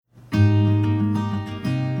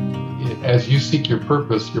as you seek your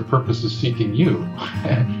purpose is seeking you.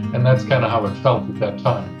 And that's kind of how it felt at that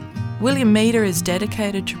time. William Meader is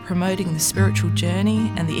dedicated to promoting the spiritual journey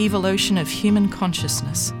and the evolution of human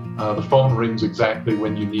consciousness. The phone rings exactly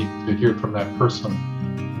when you need to hear from that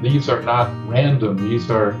person. These are not random.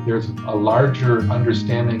 There's a larger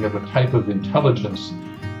understanding of a type of intelligence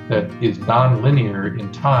that is non-linear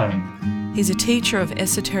in time. He's a teacher of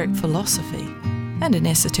esoteric philosophy and an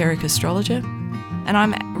esoteric astrologer. And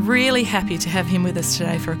I'm really happy to have him with us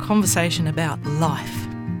today for a conversation about life.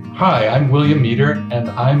 Hi, I'm William Meader, and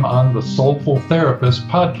I'm on the Soulful Therapist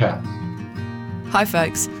podcast. Hi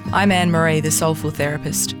folks, I'm Anne-Marie, the Soulful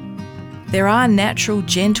Therapist. There are natural,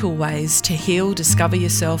 gentle ways to heal, discover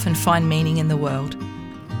yourself and find meaning in the world.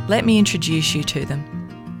 Let me introduce you to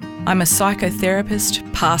them. I'm a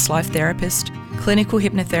psychotherapist, past life therapist, clinical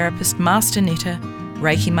hypnotherapist, master knitter,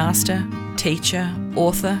 Reiki master, teacher,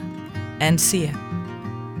 author, and seer.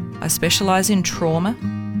 I specialise in trauma,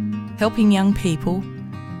 helping young people,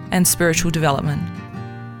 and spiritual development.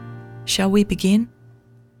 Shall we begin?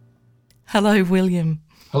 Hello, William.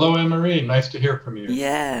 Hello, Anne-Marie. Nice to hear from you.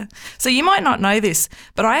 Yeah. So you might not know this,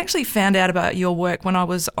 but I actually found out about your work when I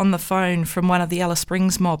was on the phone from one of the Alice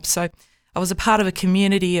Springs mobs. So I was a part of a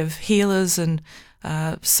community of healers and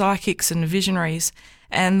psychics and visionaries.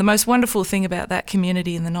 And the most wonderful thing about that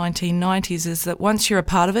community in the 1990s is that once you're a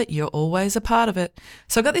part of it, you're always a part of it.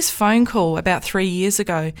 So I got this phone call about 3 years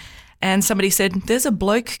ago, and somebody said, there's a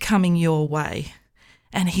bloke coming your way,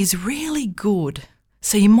 and he's really good.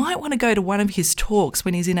 So you might want to go to one of his talks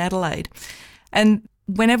when he's in Adelaide. And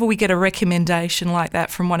whenever we get a recommendation like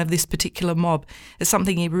that from one of this particular mob, it's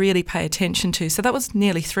something you really pay attention to. So that was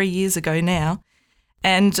nearly 3 years ago now.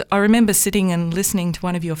 And I remember sitting and listening to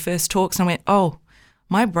one of your first talks, and I went, oh,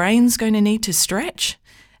 my brain's going to need to stretch.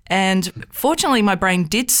 And fortunately, my brain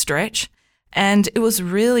did stretch, and it was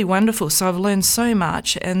really wonderful. So I've learned so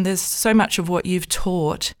much, and there's so much of what you've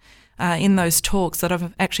taught in those talks that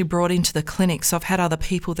I've actually brought into the clinic. So I've had other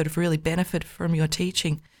people that have really benefited from your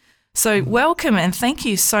teaching. So welcome, and thank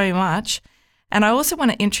you so much. And I also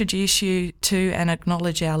want to introduce you to and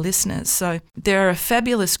acknowledge our listeners. So they're a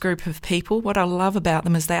fabulous group of people. What I love about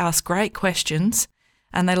them is they ask great questions,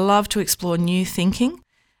 and they love to explore new thinking.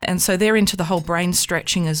 And so they're into the whole brain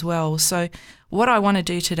stretching as well. So what I want to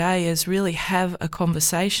do today is really have a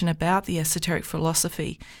conversation about the esoteric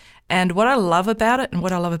philosophy. And what I love about it and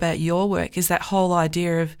what I love about your work is that whole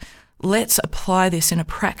idea of let's apply this in a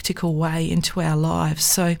practical way into our lives.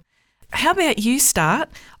 So how about you start?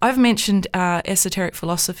 I've mentioned esoteric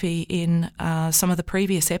philosophy in some of the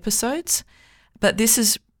previous episodes, but this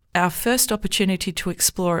is our first opportunity to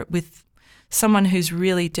explore it with someone who's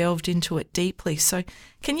really delved into it deeply. So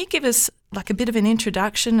can you give us like a bit of an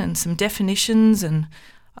introduction and some definitions? And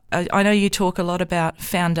I know you talk a lot about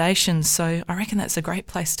foundations, so I reckon that's a great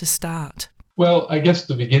place to start. Well, I guess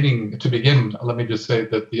to begin, let me just say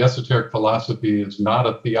that the esoteric philosophy is not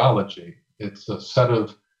a theology. It's a set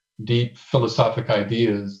of deep philosophic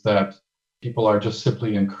ideas that people are just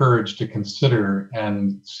simply encouraged to consider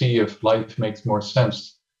and see if life makes more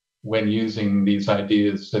sense when using these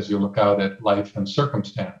ideas as you look out at life and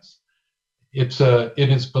circumstance. It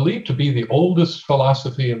is believed to be the oldest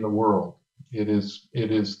philosophy in the world. It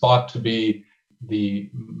is thought to be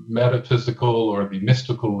the metaphysical or the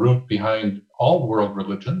mystical root behind all world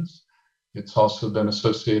religions. It's also been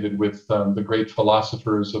associated with the great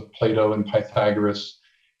philosophers of Plato and Pythagoras.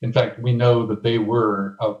 In fact, we know that they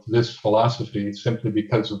were of this philosophy simply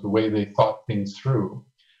because of the way they thought things through.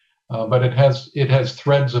 But it has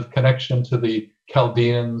threads of connection to the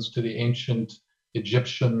Chaldeans, to the ancient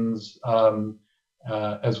Egyptians,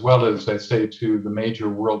 as well as, I say, to the major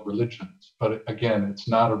world religions. But again, it's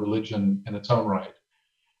not a religion in its own right.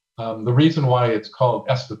 The reason why it's called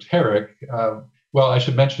esoteric, well, I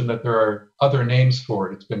should mention that there are other names for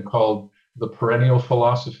it. It's been called the perennial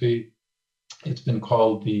philosophy. It's been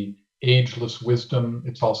called the ageless wisdom.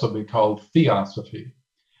 It's also been called theosophy.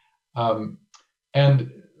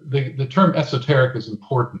 And the term esoteric is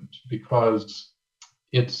important because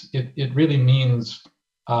it really means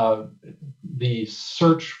the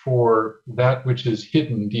search for that which is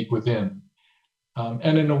hidden deep within.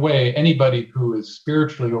 And in a way, anybody who is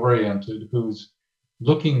spiritually oriented, who's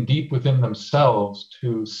looking deep within themselves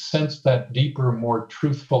to sense that deeper, more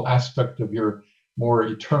truthful aspect of your more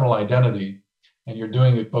eternal identity, and you're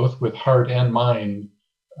doing it both with heart and mind,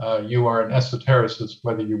 you are an esotericist,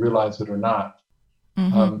 whether you realize it or not.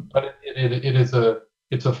 Mm-hmm. But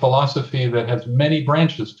it's a philosophy that has many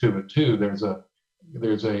branches to it too. There's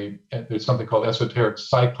something called esoteric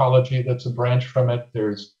psychology that's a branch from it.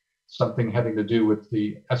 There's something having to do with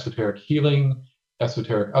the esoteric healing,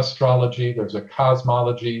 esoteric astrology, there's a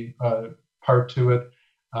cosmology part to it,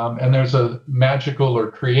 and there's a magical or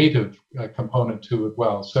creative component to it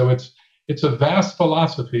well. So it's a vast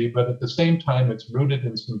philosophy, but at the same time, it's rooted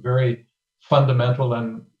in some very fundamental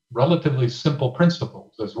and relatively simple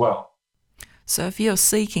principles as well. So if you're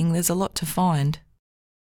seeking, there's a lot to find.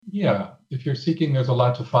 Yeah, if you're seeking, there's a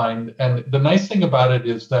lot to find. And the nice thing about it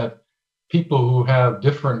is that people who have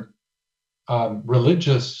different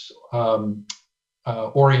religious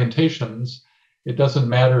orientations, it doesn't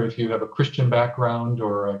matter if you have a Christian background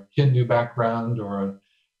or a Hindu background or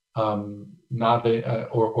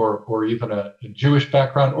or even a Jewish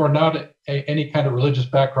background or not any kind of religious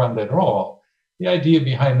background at all. The idea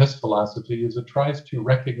behind this philosophy is it tries to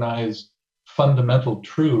recognize fundamental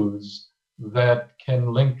truths that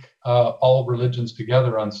can link all religions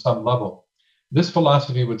together on some level. This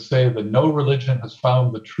philosophy would say that no religion has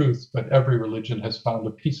found the truth, but every religion has found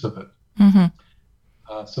a piece of it.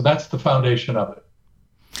 Mm-hmm. So that's the foundation of it.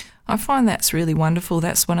 I find that's really wonderful.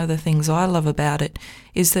 That's one of the things I love about it,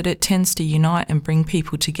 is that it tends to unite and bring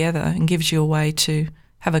people together and gives you a way to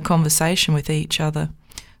have a conversation with each other.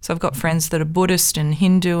 So I've got friends that are Buddhist and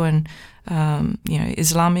Hindu and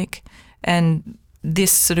Islamic, and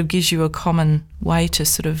this sort of gives you a common way to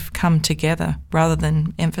sort of come together rather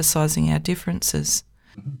than emphasising our differences.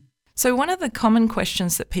 Mm-hmm. So one of the common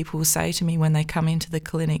questions that people will say to me when they come into the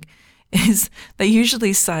clinic is they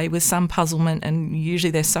usually say, with some puzzlement, and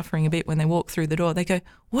usually they're suffering a bit when they walk through the door, they go,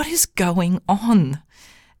 "What is going on?"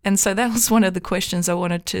 And so that was one of the questions I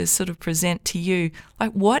wanted to sort of present to you.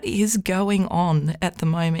 Like, what is going on at the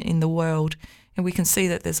moment in the world? And we can see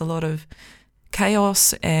that there's a lot of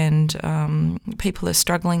chaos and people are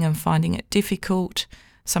struggling and finding it difficult.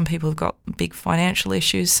 Some people have got big financial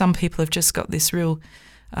issues. Some people have just got this real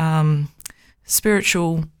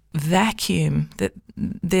spiritual vacuum that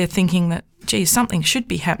they're thinking that, gee, something should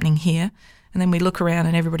be happening here. And then we look around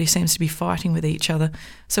and everybody seems to be fighting with each other.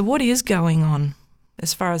 So what is going on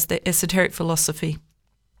as far as the esoteric philosophy?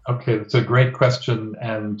 Okay, that's a great question.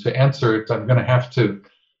 And to answer it, I'm going to have to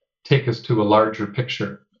take us to a larger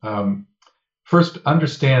picture. First,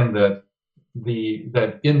 understand that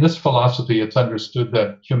in this philosophy, it's understood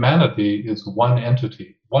that humanity is one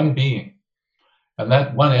entity, one being. And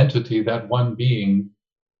that one entity, that one being,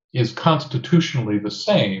 is constitutionally the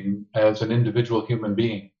same as an individual human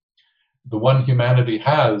being. The one humanity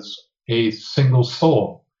has a single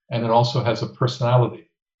soul, and it also has a personality.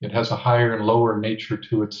 It has a higher and lower nature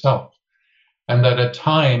to itself. And that at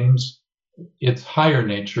times, its higher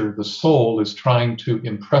nature, the soul, is trying to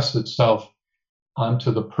impress itself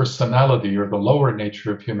onto the personality or the lower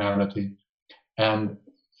nature of humanity. And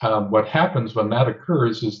what happens when that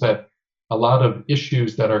occurs is that a lot of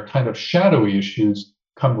issues that are kind of shadowy issues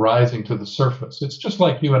come rising to the surface. It's just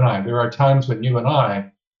like you and I. There are times when you and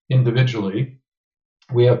I, individually,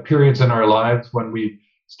 we have periods in our lives when we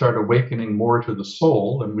start awakening more to the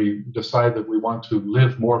soul and we decide that we want to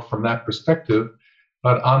live more from that perspective.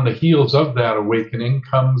 But on the heels of that awakening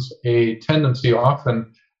comes a tendency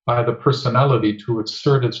often by the personality to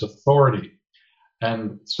assert its authority.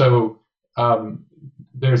 And so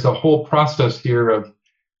there's a whole process here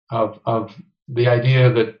of the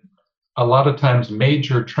idea that a lot of times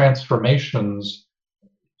major transformations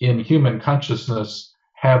in human consciousness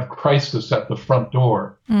have crisis at the front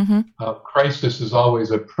door. Mm-hmm. Crisis is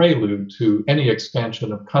always a prelude to any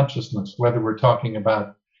expansion of consciousness, whether we're talking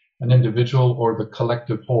about an individual or the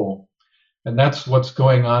collective whole. And that's what's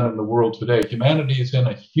going on in the world today. Humanity is in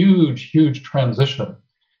a huge, huge transition.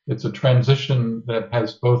 It's a transition that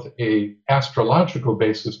has both an astrological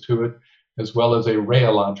basis to it as well as a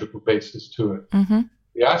rheological basis to it. Mm-hmm.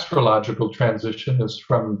 The astrological transition is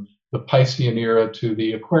from the Piscean era to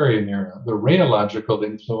the Aquarian era. The rheological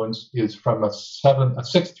influence is from a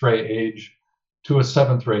sixth ray age to a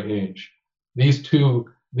seventh ray age. These two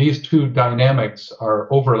dynamics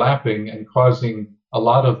are overlapping and causing a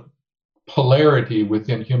lot of polarity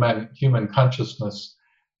within human consciousness.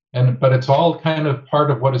 But it's all kind of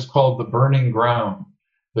part of what is called the burning ground.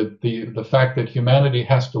 The fact that humanity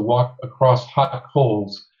has to walk across hot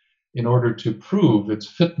coals in order to prove its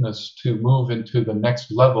fitness to move into the next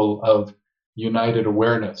level of united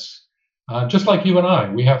awareness. Just like you and I,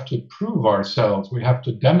 we have to prove ourselves. We have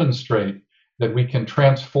to demonstrate that we can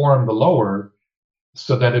transform the lower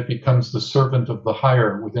so that it becomes the servant of the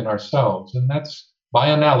higher within ourselves. And that's, by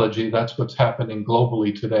analogy, that's what's happening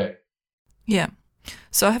globally today. Yeah.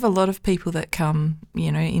 So I have a lot of people that come,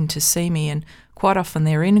 in to see me, and quite often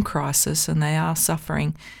they're in crisis and they are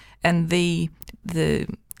suffering. And the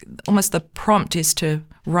almost the prompt is to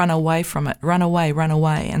run away from it, run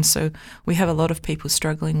away. And so we have a lot of people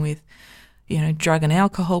struggling with, drug and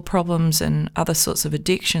alcohol problems and other sorts of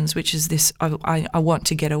addictions, which is this, I want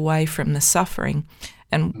to get away from the suffering.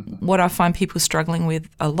 And what I find people struggling with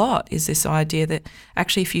a lot is this idea that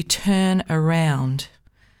actually if you turn around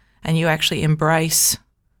and you actually embrace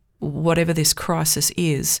whatever this crisis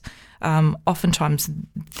is, oftentimes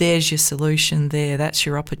there's your solution there. That's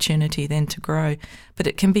your opportunity then to grow. But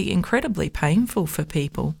it can be incredibly painful for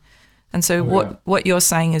people. And so what you're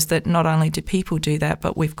saying is that not only do people do that,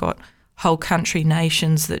 but we've got whole country,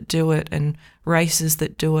 nations that do it and races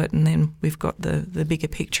that do it, and then we've got the bigger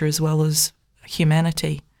picture as well as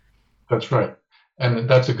humanity. That's right. And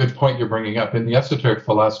that's a good point you're bringing up. In the esoteric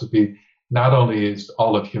philosophy, not only is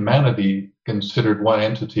all of humanity considered one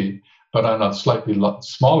entity, but on a slightly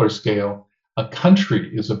smaller scale, a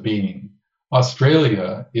country is a being.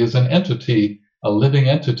 Australia is an entity, a living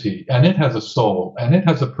entity, and it has a soul, and it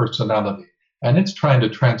has a personality, and it's trying to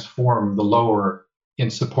transform the lower in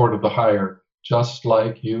support of the higher, just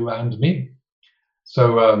like you and me.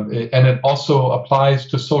 So, and it also applies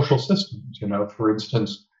to social systems. For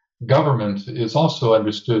instance, government is also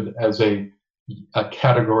understood as a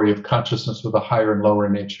category of consciousness with a higher and lower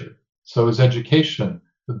nature. So is education,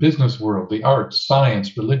 the business world, the arts,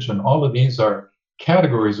 science, religion. All of these are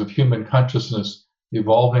categories of human consciousness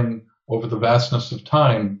evolving over the vastness of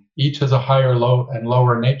time. Each has a higher, low, and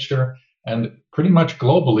lower nature, and pretty much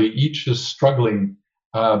globally, each is struggling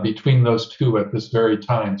between those two at this very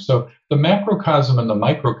time. So the macrocosm and the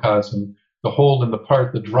microcosm, the whole and the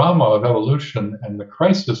part, the drama of evolution and the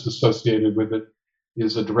crisis associated with it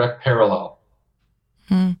is a direct parallel.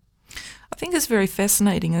 I think it's very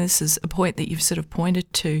fascinating, and this is a point that you've sort of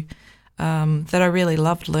pointed to that I really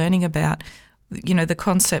loved learning about, the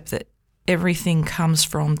concept that everything comes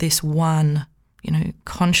from this one,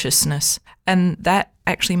 consciousness, and that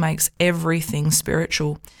actually makes everything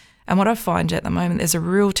spiritual. And what I find at the moment, there's a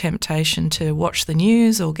real temptation to watch the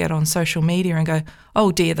news or get on social media and go,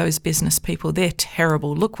 oh dear, those business people, they're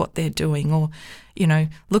terrible, look what they're doing. Or,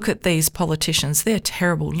 look at these politicians, they're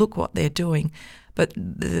terrible, look what they're doing. But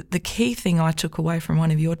the key thing I took away from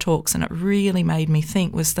one of your talks, and it really made me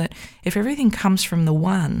think, was that if everything comes from the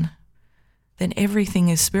one, then everything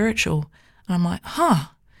is spiritual. And I'm like,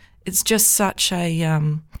 it's just such a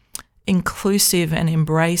inclusive and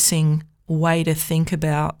embracing way to think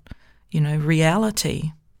about,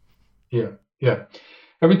 reality. Yeah.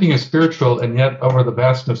 Everything is spiritual, and yet over the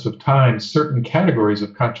vastness of time, certain categories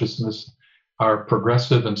of consciousness are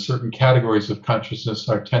progressive and certain categories of consciousness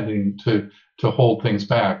are tending to hold things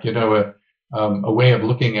back. A way of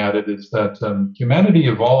looking at it is that humanity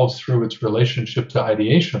evolves through its relationship to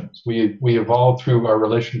ideations. We evolve through our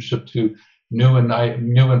relationship to new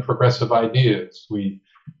and progressive ideas.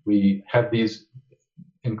 We have these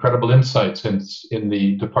incredible insights in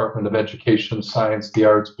the Department of Education, Science, the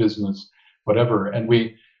Arts, Business, whatever, and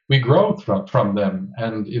we grow from them.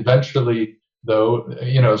 And eventually, though,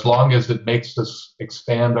 as long as it makes us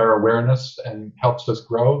expand our awareness and helps us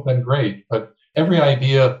grow, then great. But every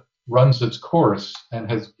idea runs its course,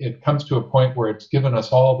 and it comes to a point where it's given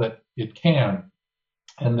us all that it can,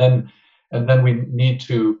 and then we need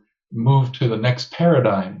to move to the next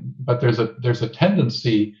paradigm. But there's a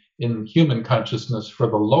tendency in human consciousness for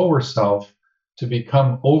the lower self to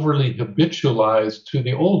become overly habitualized to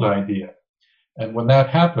the old idea. And when that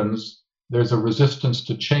happens, there's a resistance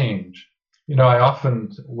to change. I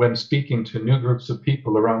often, when speaking to new groups of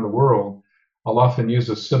people around the world, I'll often use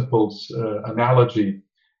a simple analogy.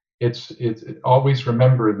 It's always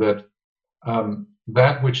remember that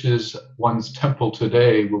that which is one's temple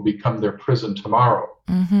today will become their prison tomorrow.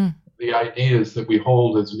 Mm-hmm. The ideas that we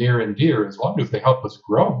hold as near and dear, as long as they help us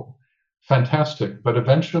grow, fantastic. But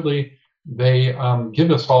eventually they give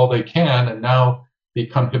us all they can and now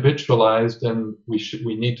become habitualized, and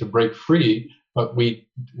we need to break free, but we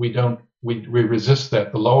resist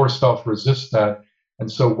that. The lower self resists that.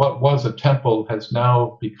 And so what was a temple has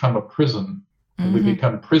now become a prison. And we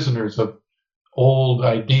become prisoners of old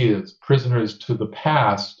ideas, prisoners to the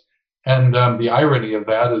past. And the irony of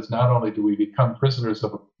that is not only do we become prisoners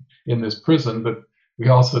in this prison, but we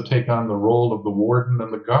also take on the role of the warden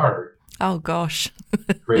and the guard. Oh, gosh.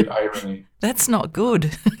 Great irony. That's not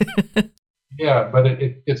good. Yeah, but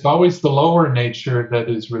it's always the lower nature that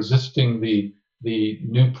is resisting the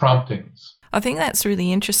new promptings. I think that's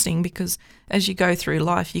really interesting because as you go through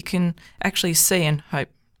life, you can actually see, and hope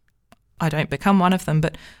I don't become one of them,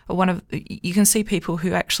 but you can see people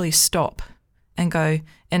who actually stop and go,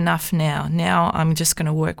 enough now. Now I'm just going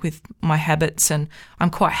to work with my habits and I'm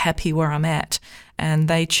quite happy where I'm at. and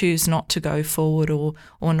they choose not to go forward or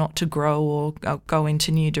not to grow or go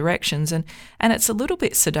into new directions. And it's a little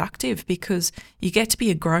bit seductive because you get to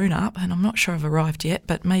be a grown-up, and I'm not sure I've arrived yet,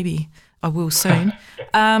 but maybe I will soon.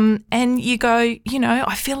 And you go,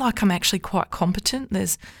 I feel like I'm actually quite competent.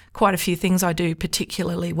 There's quite a few things I do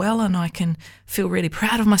particularly well, and I can feel really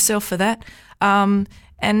proud of myself for that.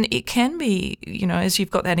 And it can be, as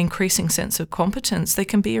you've got that increasing sense of competence, there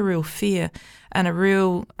can be a real fear and a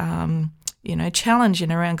real, challenge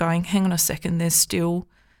in around going, hang on a second, there's still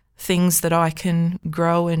things that I can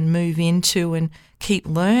grow and move into and keep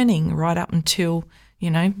learning right up until,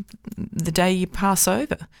 the day you pass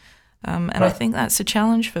over. And right. I think that's a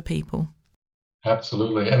challenge for people.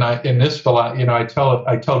 Absolutely. And I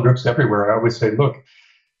tell groups everywhere, I always say, look,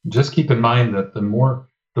 just keep in mind that the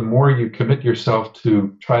more you commit yourself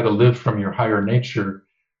to try to live from your higher nature,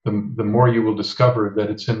 the more you will discover that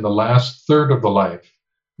it's in the last third of the life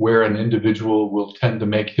where an individual will tend to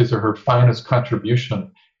make his or her finest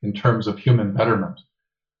contribution in terms of human betterment.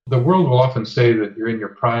 The world will often say that you're in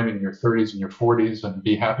your prime in your 30s and your 40s and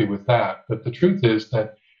be happy with that. But the truth is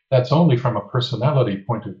that that's only from a personality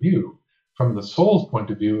point of view. From the soul's point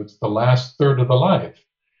of view, it's the last third of the life.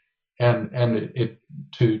 And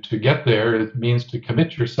to get there, it means to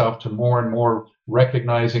commit yourself to more and more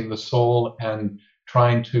recognizing the soul and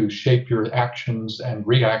trying to shape your actions and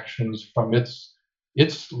reactions from its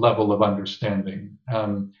level of understanding.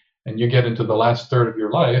 And you get into the last third of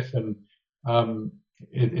your life, and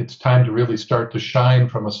it's time to really start to shine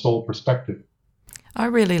from a soul perspective. I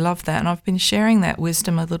really love that, and I've been sharing that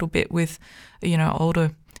wisdom a little bit with,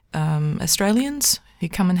 older Australians who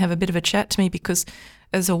come and have a bit of a chat to me, because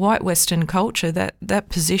as a white Western culture, that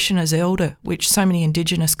position as elder, which so many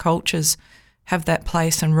Indigenous cultures have that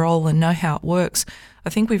place and role and know how it works, I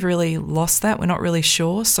think we've really lost that. We're not really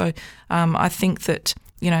sure. So I think that,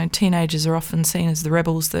 teenagers are often seen as the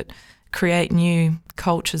rebels that create new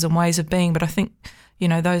cultures and ways of being. But I think,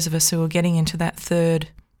 those of us who are getting into that third,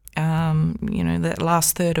 that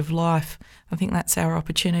last third of life, I think that's our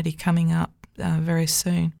opportunity coming up very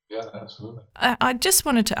soon. Yeah, absolutely. I just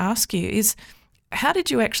wanted to ask you how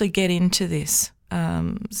did you actually get into this,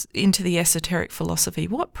 into the esoteric philosophy?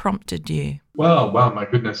 What prompted you? Well, wow, my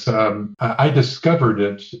goodness. I discovered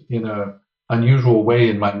it in an unusual way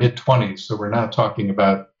in my mid-20s. So we're now talking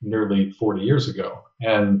about nearly 40 years ago.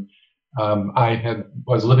 And I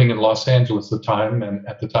was living in Los Angeles at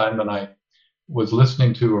the time, and I was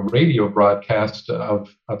listening to a radio broadcast of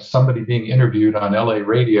somebody being interviewed on LA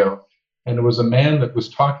radio. And it was a man that was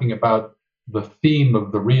talking about the theme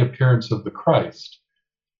of the reappearance of the Christ.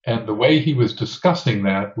 And the way he was discussing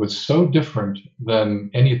that was so different than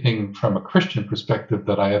anything from a Christian perspective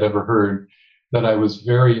that I had ever heard, that I was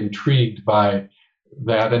very intrigued by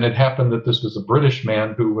that. And it happened that this was a British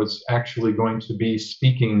man who was actually going to be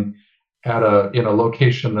speaking in a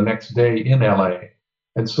location the next day in LA.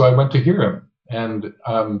 And so I went to hear him. And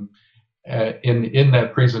in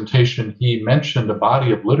that presentation, he mentioned a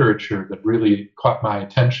body of literature that really caught my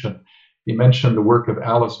attention. He mentioned the work of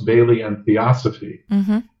Alice Bailey and Theosophy.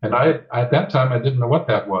 Mm-hmm. And at that time, I didn't know what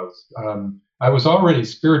that was. I was already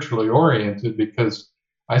spiritually oriented because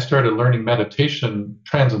I started learning meditation,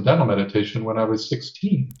 transcendental meditation, when I was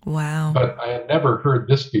 16. Wow. But I had never heard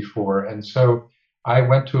this before. And so I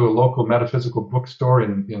went to a local metaphysical bookstore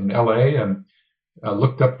in LA and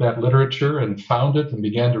looked up that literature and found it and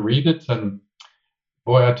began to read it. And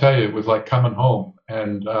boy, I tell you, it was like coming home.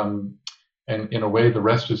 And in a way, the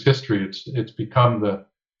rest is history. It's become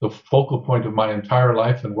the focal point of my entire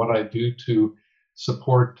life and what I do to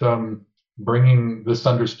support bringing this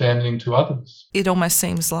understanding to others. It almost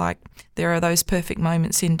seems like there are those perfect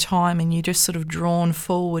moments in time and you're just sort of drawn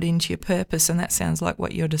forward into your purpose, and that sounds like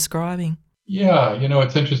what you're describing. Yeah,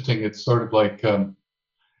 it's interesting. It's sort of like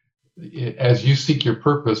as you seek your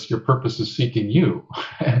purpose is seeking you.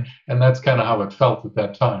 And that's kind of how it felt at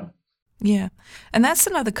that time. Yeah. And that's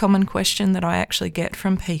another common question that I actually get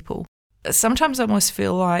from people. Sometimes I almost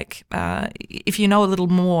feel like if you know a little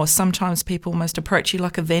more, sometimes people almost approach you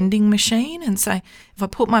like a vending machine and say, if I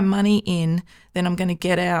put my money in, then I'm going to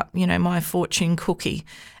get out, my fortune cookie.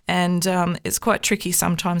 And it's quite tricky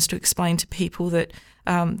sometimes to explain to people that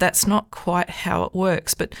that's not quite how it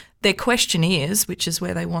works. But their question is, which is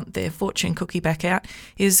where they want their fortune cookie back out,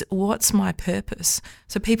 is what's my purpose?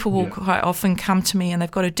 So people will quite often come to me and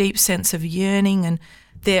they've got a deep sense of yearning, and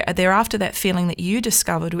they're after that feeling that you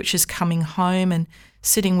discovered, which is coming home and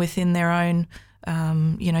sitting within their own,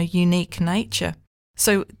 unique nature.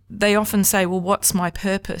 So they often say, well, what's my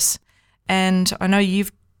purpose? And I know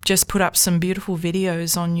you've just put up some beautiful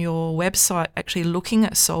videos on your website actually looking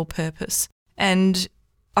at soul purpose. And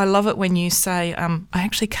I love it when you say, I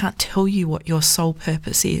actually can't tell you what your soul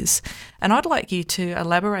purpose is. And I'd like you to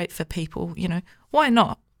elaborate for people, why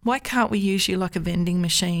not? Why can't we use you like a vending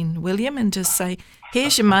machine, William, and just say,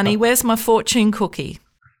 here's your money, where's my fortune cookie?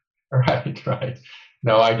 Right.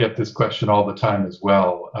 No, I get this question all the time as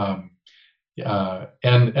well.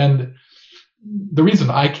 And the reason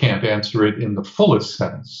I can't answer it in the fullest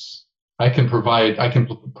sense, I can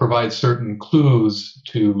provide certain clues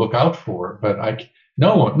to look out for, but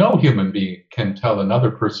no human being can tell another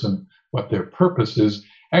person what their purpose is.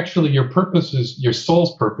 Actually, your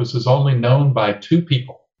soul's purpose is only known by two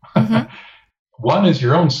people. Mm-hmm. One is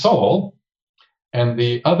your own soul, and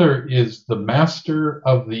the other is the master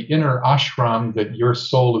of the inner ashram that your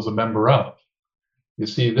soul is a member of. You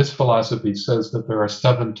see, this philosophy says that there are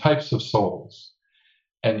 7 types of souls,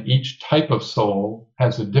 and each type of soul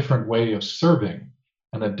has a different way of serving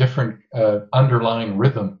and a different underlying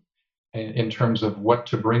rhythm in terms of what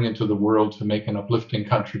to bring into the world to make an uplifting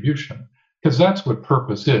contribution. Because that's what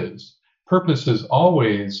purpose is. Purpose is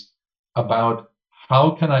always about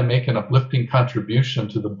how can I make an uplifting contribution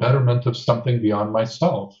to the betterment of something beyond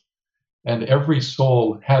myself? And every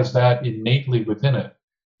soul has that innately within it.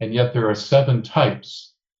 And yet there are 7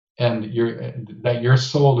 types, and your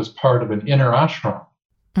soul is part of an inner ashram.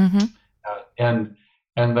 Mm-hmm.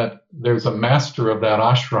 And that there's a master of that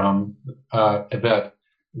ashram that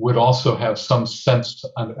would also have some sense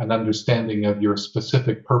and understanding of your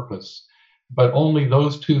specific purpose. But only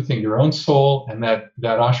those two things, your own soul and that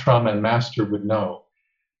ashram and master, would know.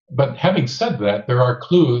 But having said that, there are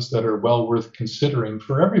clues that are well worth considering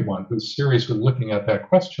for everyone who's seriously looking at that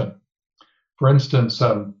question. For instance,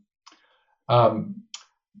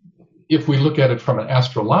 if we look at it from an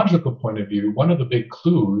astrological point of view, one of the big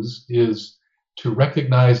clues is to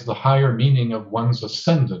recognize the higher meaning of one's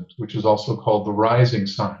ascendant, which is also called the rising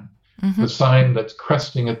sign, mm-hmm. the sign that's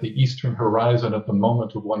cresting at the eastern horizon at the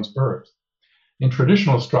moment of one's birth. In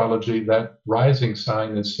traditional astrology, that rising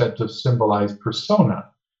sign is said to symbolize persona,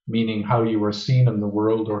 meaning how you are seen in the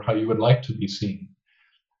world or how you would like to be seen.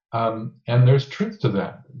 And there's truth to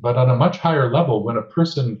that. But on a much higher level, when a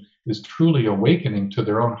person is truly awakening to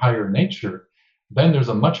their own higher nature, then there's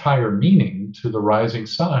a much higher meaning to the rising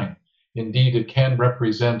sign. Indeed, it can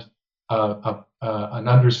represent an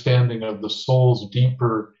understanding of the soul's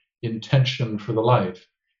deeper intention for the life.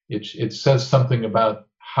 It says something about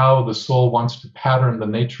how the soul wants to pattern the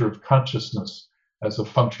nature of consciousness as a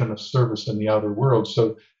function of service in the outer world.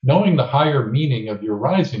 So knowing the higher meaning of your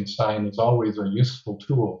rising sign is always a useful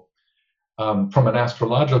tool from an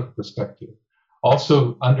astrological perspective.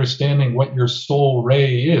 Also, understanding what your soul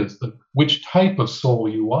ray is, which type of soul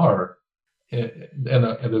you are. And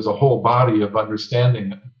there's a whole body of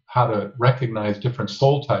understanding how to recognize different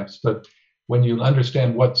soul types. But when you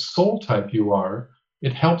understand what soul type you are,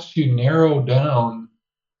 it helps you narrow down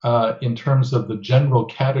in terms of the general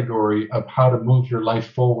category of how to move your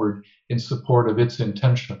life forward in support of its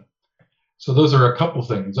intention. So those are a couple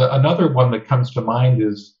things. Another one that comes to mind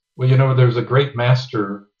is, there's a great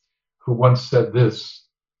master who once said this: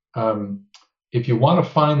 if you want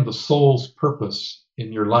to find the soul's purpose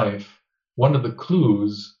in your life, one of the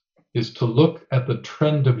clues is to look at the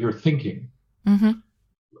trend of your thinking. Mm-hmm.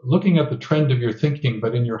 Looking at the trend of your thinking,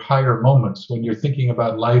 but in your higher moments, when you're thinking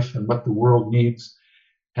about life and what the world needs,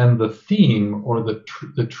 and the theme or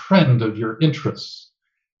the trend of your interests.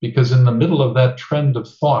 Because in the middle of that trend of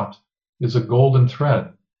thought is a golden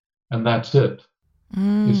thread, and that's it.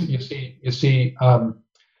 Mm. You see,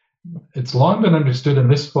 it's long been understood in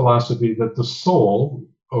this philosophy that the soul,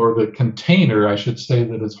 or the container, I should say,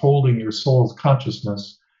 that is holding your soul's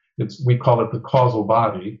consciousness, we call it the causal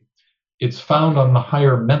body, it's found on the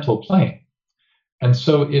higher mental plane. And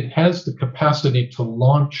so it has the capacity to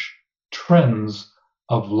launch trends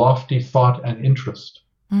of lofty thought and interest.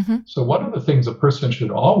 Mm-hmm. So one of the things a person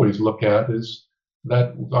should always look at is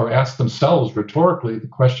that, or ask themselves rhetorically, the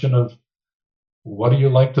question of, what do you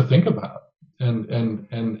like to think about? And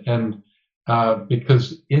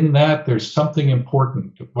because in that there's something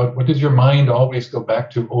important. What does your mind always go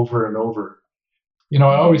back to over and over? I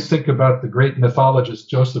always think about the great mythologist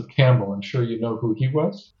Joseph Campbell. I'm sure you know who he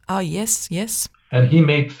was. Oh, yes. And he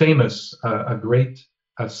made famous a great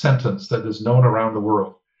sentence that is known around the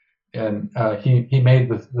world. And he made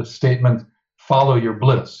the statement, follow your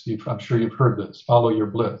bliss. I'm sure you've heard this, follow your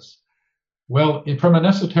bliss. Well, from an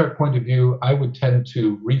esoteric point of view, I would tend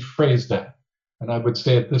to rephrase that. And I would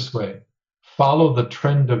say it this way: follow the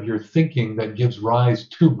trend of your thinking that gives rise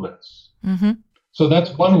to bliss. Mm-hmm. So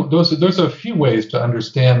that's one. Those are a few ways to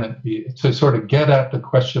understand and to sort of get at the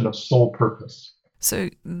question of soul purpose. So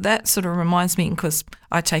that sort of reminds me, because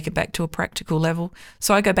I take it back to a practical level.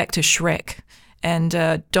 So I go back to Shrek, and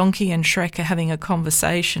Donkey and Shrek are having a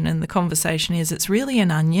conversation, and the conversation is, it's really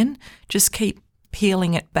an onion. Just keep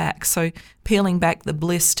peeling it back. So peeling back the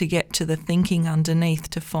bliss to get to the thinking underneath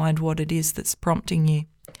to find what it is that's prompting you.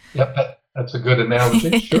 Yep, that's a good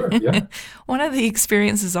analogy. Sure, yeah. One of the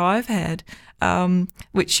experiences I've had,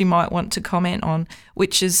 which you might want to comment on,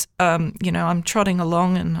 which is, I'm trotting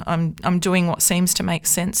along and I'm doing what seems to make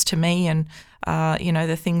sense to me, and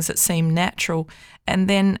the things that seem natural, and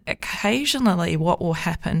then occasionally what will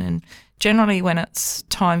happen, and generally when it's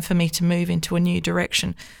time for me to move into a new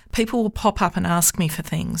direction, people will pop up and ask me for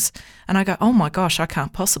things, and I go, oh my gosh, I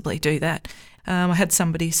can't possibly do that. I had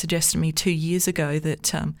somebody suggest to me 2 years ago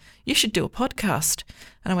that you should do a podcast.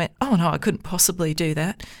 And I went, oh no, I couldn't possibly do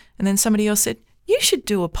that. And then somebody else said, you should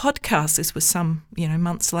do a podcast. This was some,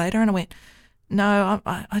 months later. And I went, no,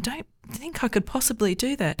 I don't think I could possibly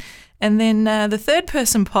do that. And then the third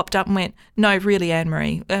person popped up and went, no, really,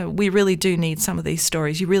 Anne-Marie, we really do need some of these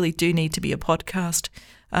stories. You really do need to be a podcast,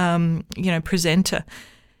 presenter.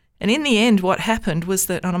 And in the end, what happened was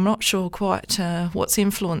that, and I'm not sure quite what's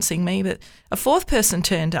influencing me, but a fourth person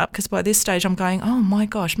turned up, because by this stage I'm going, oh my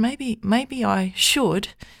gosh, maybe I should.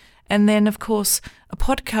 And then, of course, a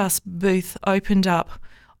podcast booth opened up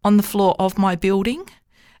on the floor of my building,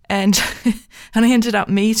 and and I ended up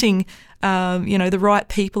meeting, the right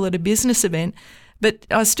people at a business event. But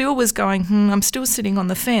I still was going, I'm still sitting on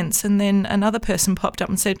the fence. And then another person popped up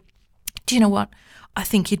and said, do you know what? I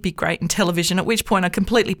think you'd be great in television, at which point I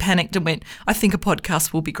completely panicked and went, I think a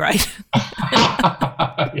podcast will be great.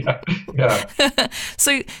 yeah.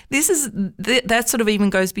 So that sort of even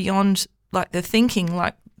goes beyond like the thinking,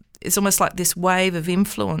 like it's almost like this wave of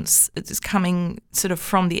influence that's coming sort of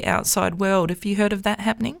from the outside world. Have you heard of that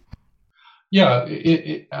happening? Yeah,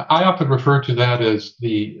 I often refer to that as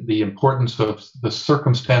the importance of the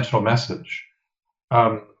circumstantial message.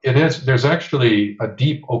 There's actually a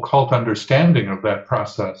deep occult understanding of that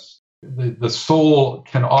process. The soul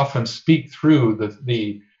can often speak through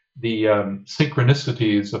the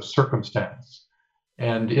synchronicities of circumstance.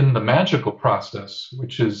 And in the magical process,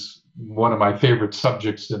 which is one of my favorite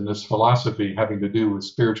subjects in this philosophy, having to do with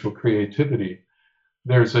spiritual creativity,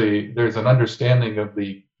 there's an understanding of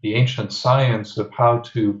the ancient science of how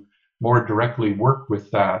to more directly work with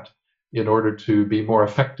that in order to be more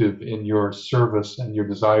effective in your service and your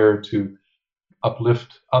desire to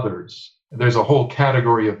uplift others. There's a whole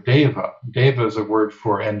category of deva. Deva is a word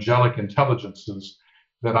for angelic intelligences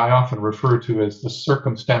that I often refer to as the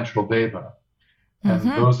circumstantial deva. And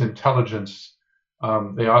those intelligence,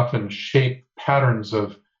 they often shape patterns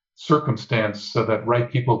of circumstance so that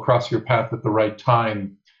right people cross your path at the right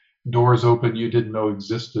time, doors open you didn't know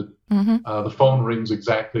existed, the phone rings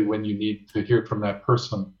exactly when you need to hear from that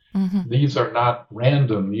person. These are not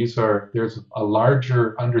random. There's a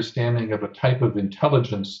larger understanding of a type of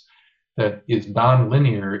intelligence that is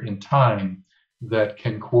nonlinear in time that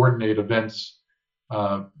can coordinate events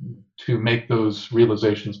to make those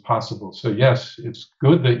realizations possible. So yes, it's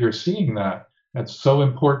good that you're seeing that. That's so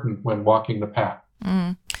important when walking the path.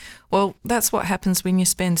 Well, that's what happens when you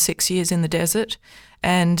spend 6 years in the desert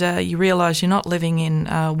and you realise you're not living in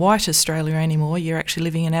white Australia anymore. You're actually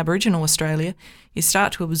living in Aboriginal Australia. You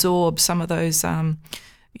start to absorb some of those,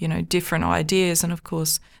 different ideas. And, of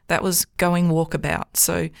course, that was going walkabout.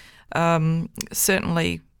 So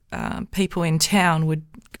certainly people in town would,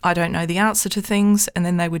 I don't know the answer to things, and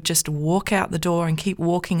then they would just walk out the door and keep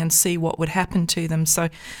walking and see what would happen to them. So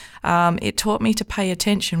it taught me to pay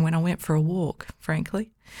attention when I went for a walk,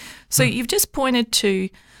 frankly. So you've just pointed to,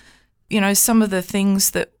 some of the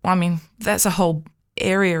things that, that's a whole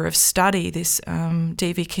area of study, this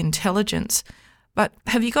devic intelligence. But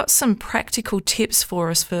have you got some practical tips for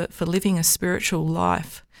us for living a spiritual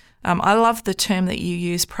life? I love the term that you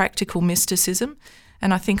use, practical mysticism,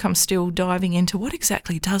 and I think I'm still diving into what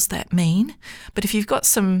exactly does that mean. But if you've got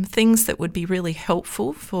some things that would be really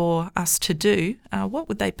helpful for us to do, what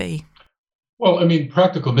would they be? Well,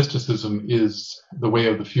 practical mysticism is the way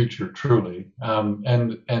of the future, truly.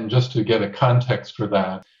 And just to get a context for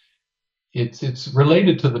that, it's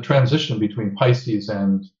related to the transition between Pisces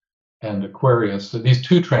and Aquarius. So these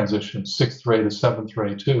two transitions, 6th ray to 7th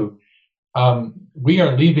ray too, we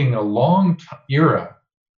are leaving a long era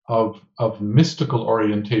of mystical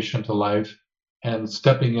orientation to life and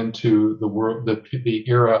stepping into the world, the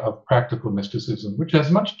era of practical mysticism, which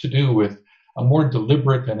has much to do with a more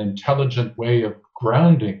deliberate and intelligent way of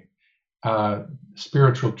grounding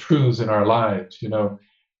spiritual truths in our lives.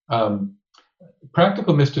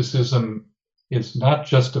 Practical mysticism is not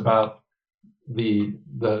just about the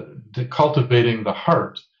cultivating the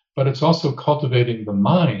heart, but it's also cultivating the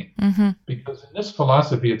mind. Because in this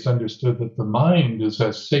philosophy, it's understood that the mind is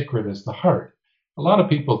as sacred as the heart. A lot of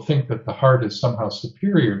people think that the heart is somehow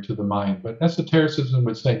superior to the mind, but esotericism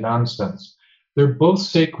would say nonsense. They're both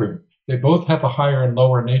sacred. They both have a higher and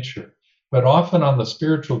lower nature. But often on the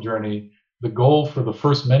spiritual journey, the goal for the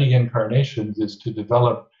first many incarnations is to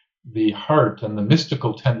develop the heart and the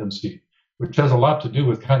mystical tendency, which has a lot to do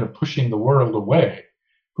with kind of pushing the world away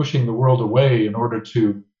in order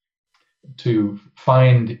to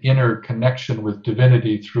find inner connection with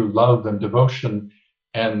divinity through love and devotion.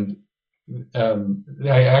 And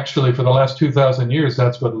I actually, for the last 2,000 years,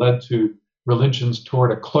 that's what led to religions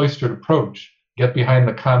toward a cloistered approach. Get behind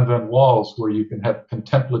the convent walls where you can have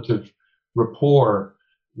contemplative rapport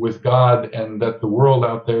with God, and that the world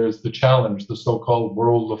out there is the challenge, the so-called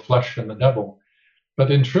world of flesh and the devil. But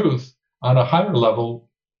in truth, on a higher level,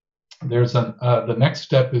 there's the next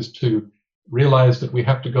step is to realize that we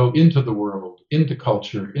have to go into the world, into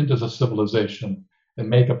culture, into the civilization, and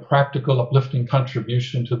make a practical, uplifting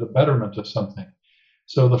contribution to the betterment of something.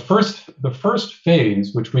 So the first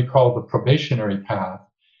phase, which we call the probationary path,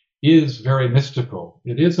 is very mystical.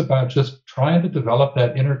 It is about just trying to develop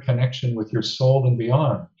that inner connection with your soul and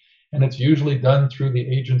beyond. And it's usually done through the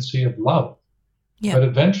agency of love. Yeah. But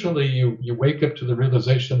eventually you wake up to the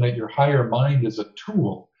realization that your higher mind is a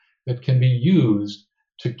tool that can be used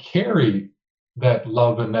to carry that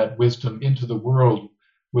love and that wisdom into the world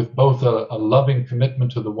with both a loving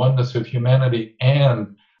commitment to the oneness of humanity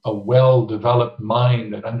and a well-developed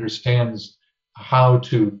mind that understands how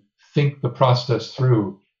to think the process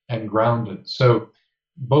through and ground it. So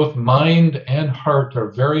both mind and heart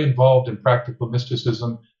are very involved in practical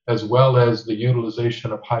mysticism, as well as the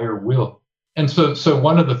utilization of higher will. And so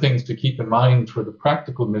one of the things to keep in mind for the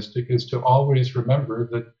practical mystic is to always remember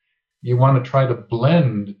that you want to try to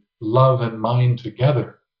blend love and mind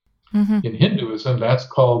together. In Hinduism, that's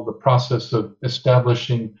called the process of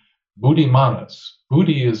establishing buddhi-manas.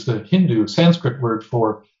 Buddhi is the Hindu Sanskrit word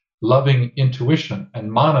for loving intuition,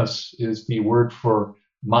 and manas is the word for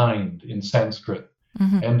mind in Sanskrit.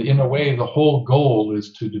 And in a way, the whole goal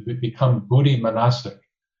is to become buddhi-manasic.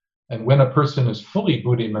 And when a person is fully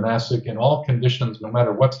buddhi-manasic in all conditions, no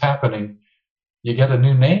matter what's happening, you get a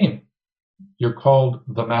new name. You're called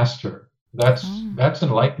the master. That's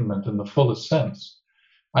enlightenment in the fullest sense.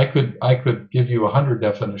 I could give you 100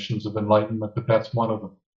 definitions of enlightenment, but that's one of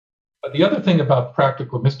them. But the other thing about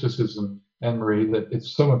practical mysticism, Anne-Marie, that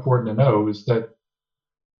it's so important to know is that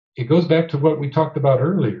it goes back to what we talked about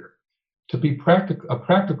earlier. To be a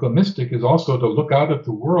practical mystic is also to look out at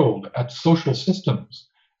the world, at social systems,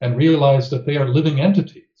 and realize that they are living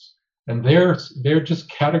entities. And they're just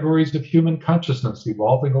categories of human consciousness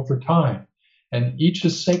evolving over time. And each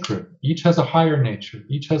is sacred. Each has a higher nature.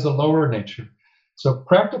 Each has a lower nature. So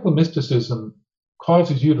practical mysticism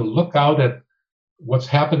causes you to look out at what's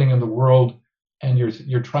happening in the world, and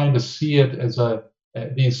you're trying to see it as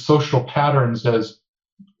these social patterns as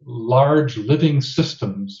large living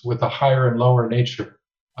systems with a higher and lower nature.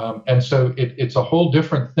 And so it's a whole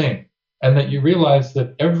different thing. And that you realize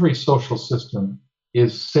that every social system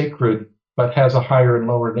is sacred, but has a higher and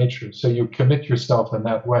lower nature. So you commit yourself in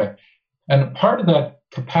that way. And part of that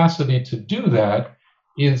capacity to do that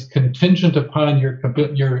is contingent upon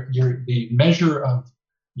the measure of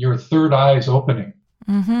your third eye's opening.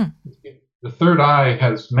 The third eye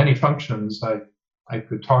has many functions. I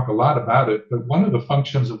could talk a lot about it, but one of the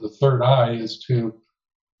functions of the third eye is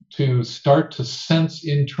to start to sense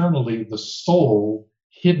internally the soul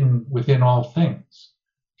hidden within all things.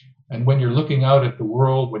 And when you're looking out at the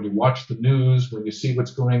world, when you watch the news, when you see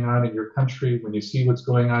what's going on in your country, when you see what's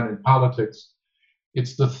going on in politics,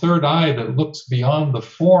 it's the third eye that looks beyond the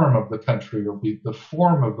form of the country or the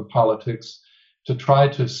form of the politics to try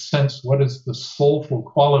to sense what is the soulful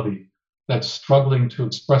quality that's struggling to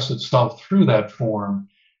express itself through that form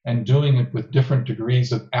and doing it with different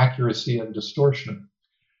degrees of accuracy and distortion.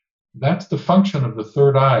 That's the function of the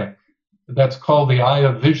third eye. That's called the eye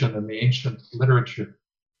of vision in the ancient literature.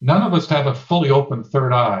 None of us have a fully open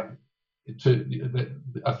third eye.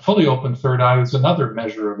 A fully open third eye is another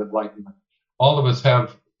measure of enlightenment. All of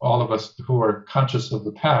us who are conscious of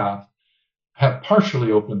the path have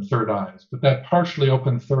partially open third eyes, but that partially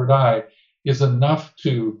open third eye is enough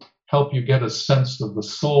to help you get a sense of the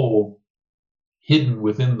soul hidden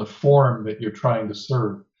within the form that you're trying to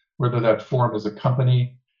serve, whether that form is a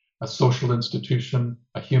company, a social institution,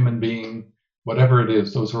 a human being, whatever it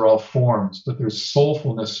is. Those are all forms, but there's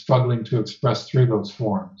soulfulness struggling to express through those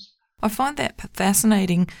forms. I find that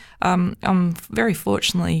fascinating. I'm very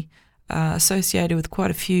fortunately associated with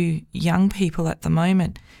quite a few young people at the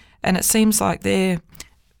moment, and it seems like they're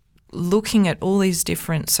looking at all these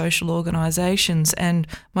different social organisations, and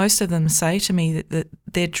most of them say to me that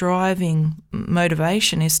their driving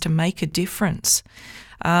motivation is to make a difference.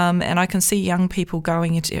 And I can see young people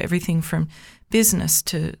going into everything from business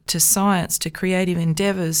to science to creative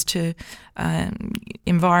endeavours to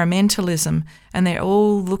environmentalism, and they're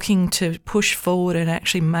all looking to push forward and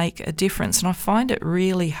actually make a difference. And I find it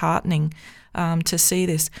really heartening to see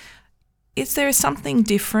this. Is there something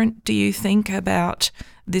different, do you think, about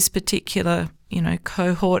this particular,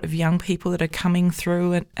 cohort of young people that are coming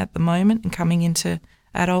through at the moment and coming into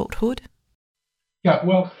adulthood? Yeah,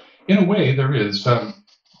 well, in a way, there is.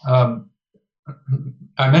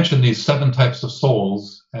 I mentioned these 7 types of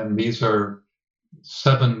souls, and these are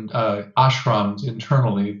 7 ashrams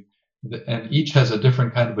internally, and each has a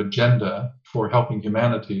different kind of agenda for helping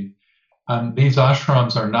humanity. These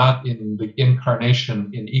ashrams are not in the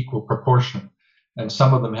incarnation in equal proportion, and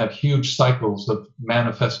some of them have huge cycles of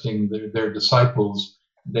manifesting their disciples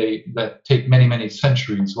that take many, many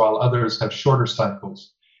centuries, while others have shorter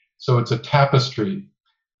cycles. So it's a tapestry.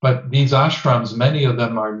 But these ashrams, many of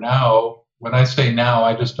them are now, when I say now,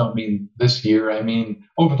 I just don't mean this year. I mean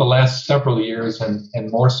over the last several years and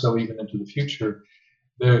more so even into the future,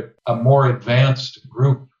 a more advanced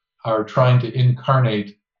group are trying to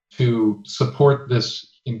incarnate to support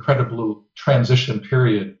this incredible transition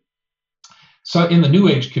period. So in the New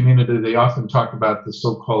Age community, they often talk about the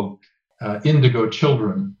so-called indigo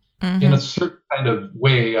children. Mm-hmm. In a certain kind of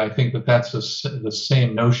way, I think that's the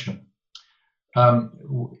same notion.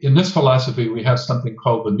 In this philosophy, we have something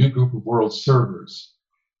called the New Group of World Servers.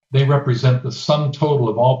 They represent the sum total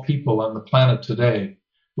of all people on the planet today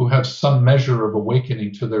who have some measure of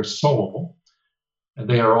awakening to their soul. And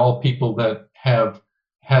they are all people that have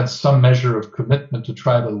had some measure of commitment to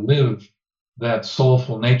try to live that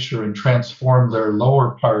soulful nature and transform their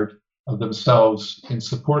lower part of themselves in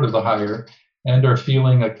support of the higher, and are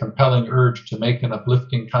feeling a compelling urge to make an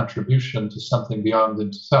uplifting contribution to something beyond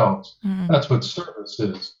themselves. Mm-hmm. That's what service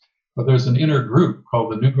is. But there's an inner group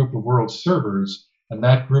called the New Group of World Servers, and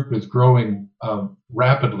that group is growing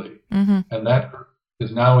rapidly. Mm-hmm. And that group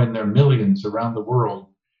is now in their millions around the world.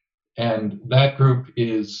 And that group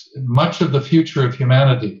is much of the future of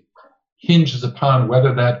humanity hinges upon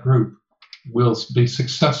whether that group will be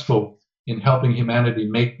successful in helping humanity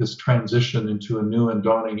make this transition into a new and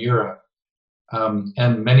dawning era.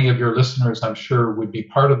 And many of your listeners, I'm sure, would be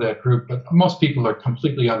part of that group, but most people are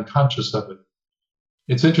completely unconscious of it.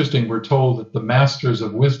 It's interesting, we're told that the masters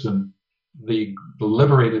of wisdom, the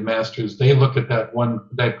liberated masters, they look at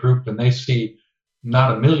that group and they see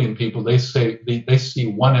not a million people, they see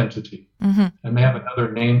one entity. Mm-hmm. And they have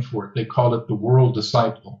another name for it. They call it the world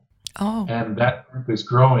disciple. Oh. And that group is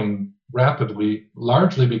growing rapidly,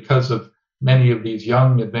 largely because of many of these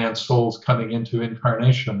young advanced souls coming into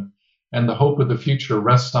incarnation. And the hope of the future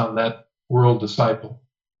rests on that world disciple.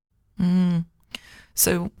 Mm.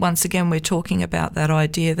 So once again, we're talking about that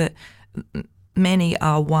idea that many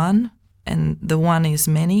are one and the one is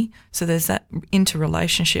many. So there's that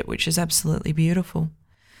interrelationship, which is absolutely beautiful.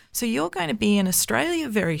 So you're going to be in Australia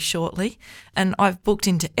very shortly, and I've booked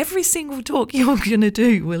into every single talk you're going to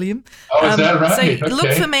do, William. Oh, is that right? So okay.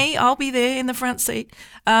 Look for me. I'll be there in the front seat.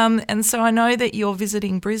 And so I know that you're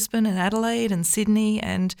visiting Brisbane and Adelaide and Sydney,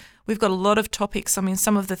 and we've got a lot of topics. I mean,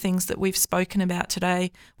 some of the things that we've spoken about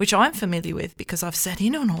today, which I'm familiar with because I've sat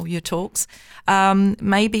in on all your talks,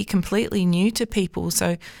 may be completely new to people.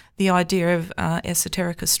 So the idea of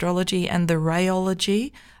esoteric astrology and the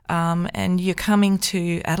rayology, and you're coming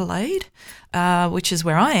to Adelaide, which is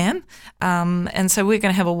where I am. And so we're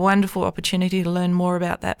going to have a wonderful opportunity to learn more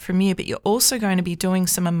about that from you. But you're also going to be doing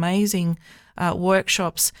some amazing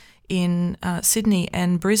workshops in Sydney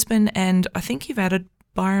and Brisbane. And I think you've added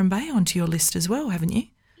Byron Bay onto your list as well, haven't you?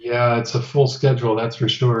 Yeah, it's a full schedule, that's for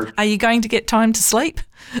sure. Are you going to get time to sleep?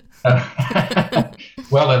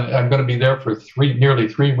 Well, I'm going to be there for nearly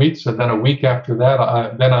 3 weeks, and then a week after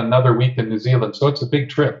that, then another week in New Zealand. So it's a big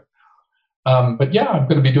trip. But yeah, I'm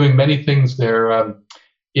going to be doing many things there.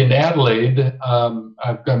 In Adelaide, I'm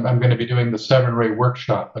going to be doing the 7-Ray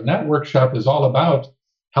workshop, and that workshop is all about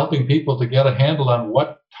helping people to get a handle on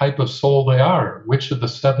what type of soul they are, which of the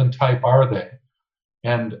 7 type are they,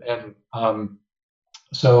 and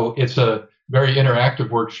so it's a very interactive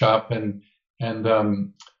workshop, and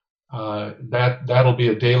that'll be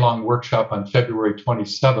a day-long workshop on February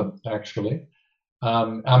 27th, actually.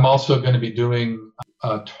 I'm also going to be doing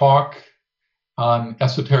a talk on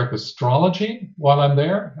esoteric astrology while I'm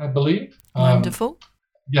there, I believe. Wonderful.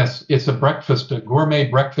 Yes, it's a gourmet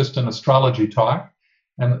breakfast and astrology talk.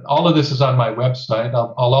 And all of this is on my website.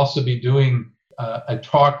 I'll also be doing a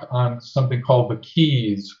talk on something called the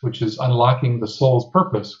keys, which is unlocking the soul's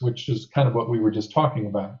purpose, which is kind of what we were just talking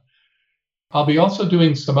about. I'll be also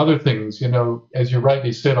doing some other things. As you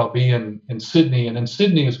rightly said, I'll be in Sydney, and in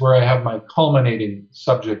Sydney is where I have my culminating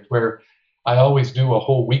subject, where I always do a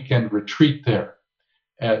whole weekend retreat there.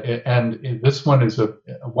 And this one is a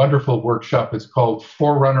wonderful workshop. It's called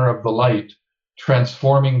Forerunner of the Light,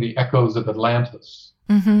 Transforming the Echoes of Atlantis.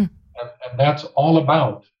 Mm-hmm. And that's all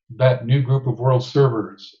about that new group of world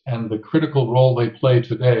servers and the critical role they play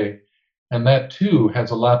today. And that, too,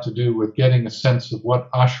 has a lot to do with getting a sense of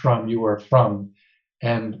what ashram you are from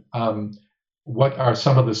and what are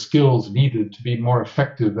some of the skills needed to be more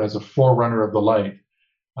effective as a forerunner of the light.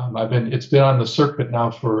 It's been on the circuit now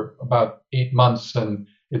for about 8 months, and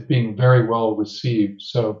it's being very well received.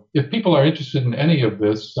 So if people are interested in any of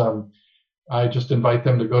this, I just invite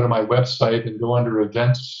them to go to my website and go under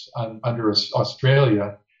events under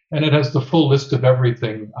Australia, and it has the full list of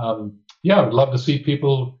everything. I'd love to see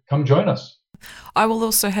people come join us. I will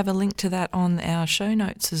also have a link to that on our show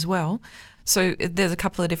notes as well. So there's a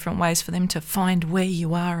couple of different ways for them to find where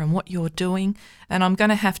you are and what you're doing. And I'm going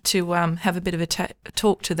to have have a bit of a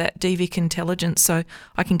talk to that DVIC Intelligence so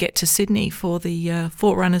I can get to Sydney for the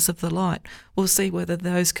Forerunners of the Light. We'll see whether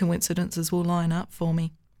those coincidences will line up for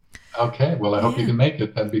me. Okay, well, I hope you can make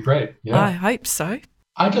it. That'd be great. Yeah, I hope so.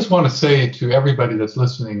 I just want to say to everybody that's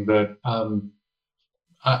listening that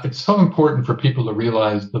it's so important for people to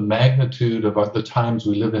realize the magnitude of the times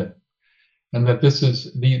we live in, and that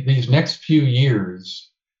these next few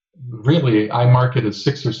years, really, I mark it as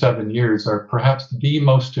 6 or 7 years, are perhaps the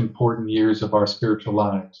most important years of our spiritual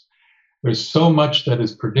lives. There's so much that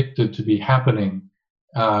is predicted to be happening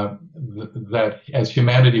that as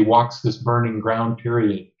humanity walks this burning ground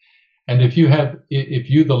period. And if you,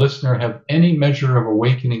 the listener, have any measure of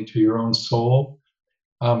awakening to your own soul,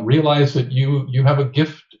 realize that you have a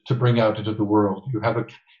gift to bring out into the world. You have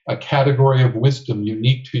a category of wisdom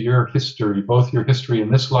unique to your history, both your history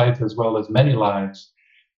in this life as well as many lives.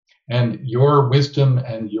 And your wisdom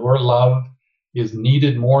and your love is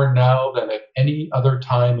needed more now than at any other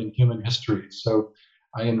time in human history. So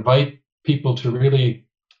I invite people to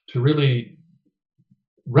really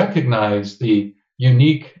recognize the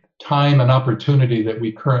unique time and opportunity that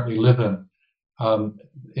we currently live in.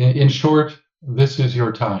 In short, this is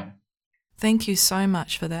your time. Thank you so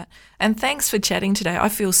much for that. And thanks for chatting today. I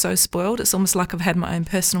feel so spoiled. It's almost like I've had my own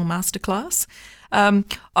personal masterclass.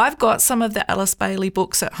 I've got some of the Alice Bailey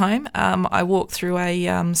books at home. I walked through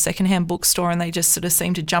a secondhand bookstore and they just sort of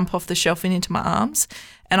seemed to jump off the shelf and into my arms.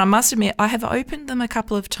 And I must admit, I have opened them a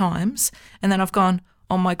couple of times and then I've gone,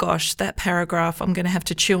 oh my gosh, that paragraph, I'm going to have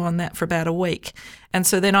to chew on that for about a week. And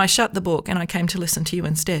so then I shut the book and I came to listen to you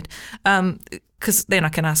instead, because then I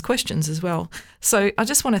can ask questions as well. So I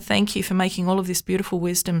just want to thank you for making all of this beautiful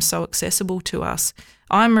wisdom so accessible to us.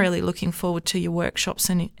 I'm really looking forward to your workshops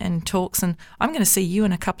and talks, and I'm going to see you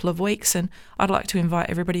in a couple of weeks, and I'd like to invite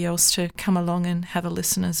everybody else to come along and have a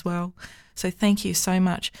listen as well. So thank you so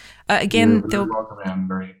much. Again, you're welcome,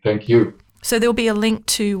 Anne-Marie. Thank you. So there'll be a link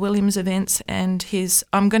to William's events and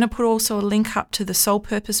I'm going to put also a link up to the Soul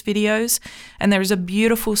Purpose videos, and there is a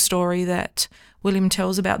beautiful story that William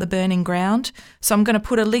tells about the burning ground. So I'm going to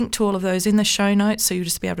put a link to all of those in the show notes, so you'll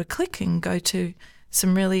just be able to click and go to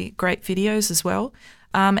some really great videos as well.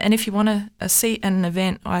 And if you want to see an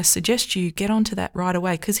event, I suggest you get onto that right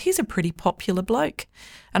away, because he's a pretty popular bloke.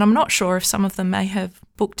 And I'm not sure if some of them may have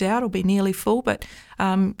booked out or be nearly full, but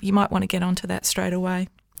you might want to get onto that straight away.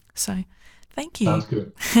 So thank you. Sounds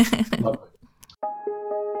good. Lovely.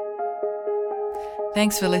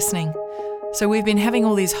 Thanks for listening. So we've been having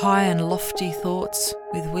all these high and lofty thoughts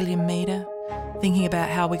with William Meader, thinking about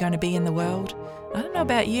how we're going to be in the world. I don't know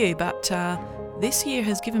about you, but this year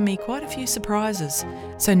has given me quite a few surprises.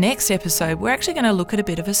 So next episode, we're actually going to look at a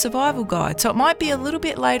bit of a survival guide. So it might be a little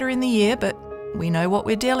bit later in the year, but we know what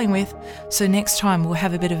we're dealing with. So next time we'll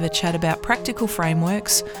have a bit of a chat about practical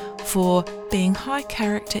frameworks for being high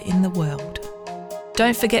character in the world.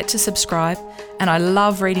 Don't forget to subscribe, and I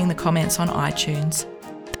love reading the comments on iTunes.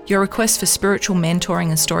 Your requests for spiritual mentoring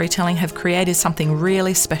and storytelling have created something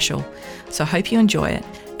really special. So I hope you enjoy it,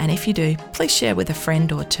 and if you do, please share with a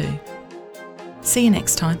friend or two. See you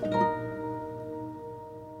next time.